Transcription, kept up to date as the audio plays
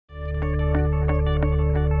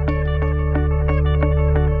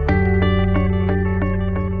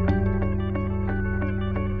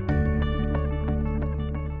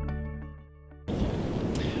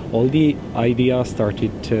All the idea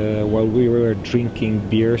started while we were drinking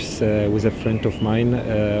beers with a friend of mine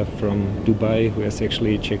from Dubai, who has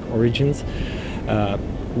actually Czech origins.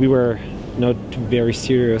 We were not very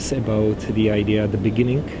serious about the idea at the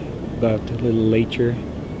beginning, but a little later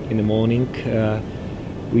in the morning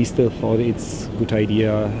we still thought it's a good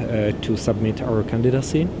idea to submit our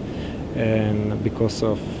candidacy, and because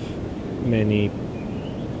of many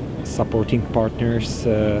supporting partners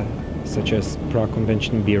such as Prague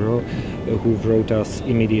Convention Bureau, who wrote us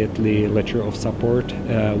immediately a letter of support,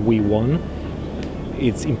 we won.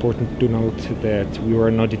 It's important to note that we were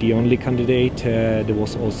not the only candidate. There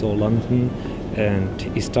was also London and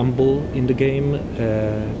Istanbul in the game,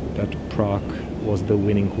 but Prague was the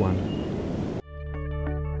winning one.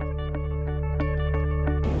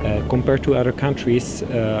 Compared to other countries,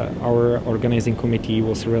 our organizing committee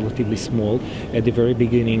was relatively small. At the very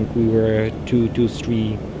beginning we were 2 to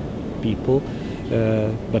 3 people,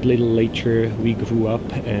 but a little later we grew up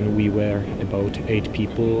and we were about 8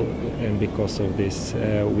 people, and because of this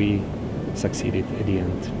we succeeded at the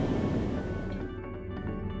end.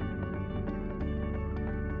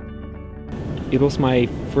 It was my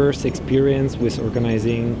first experience with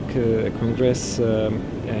organizing a Congress,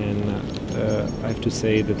 and I have to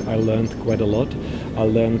say that I learned quite a lot. I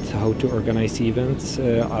learned how to organize events.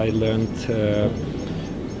 I learned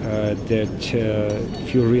that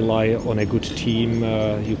if you rely on a good team,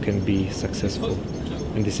 you can be successful,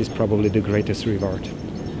 and this is probably the greatest reward.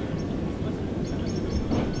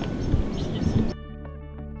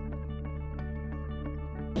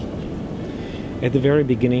 At the very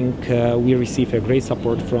beginning we received a great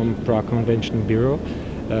support from Prague Convention Bureau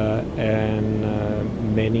and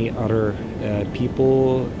many other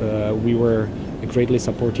people. We were greatly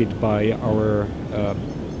supported by our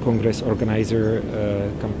Congress organizer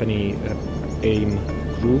company AIM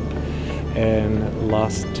Group, and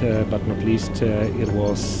last but not least it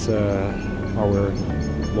was our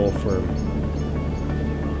law firm.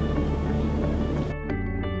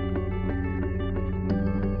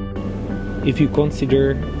 If you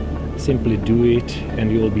consider, simply do it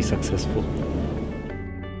and you will be successful.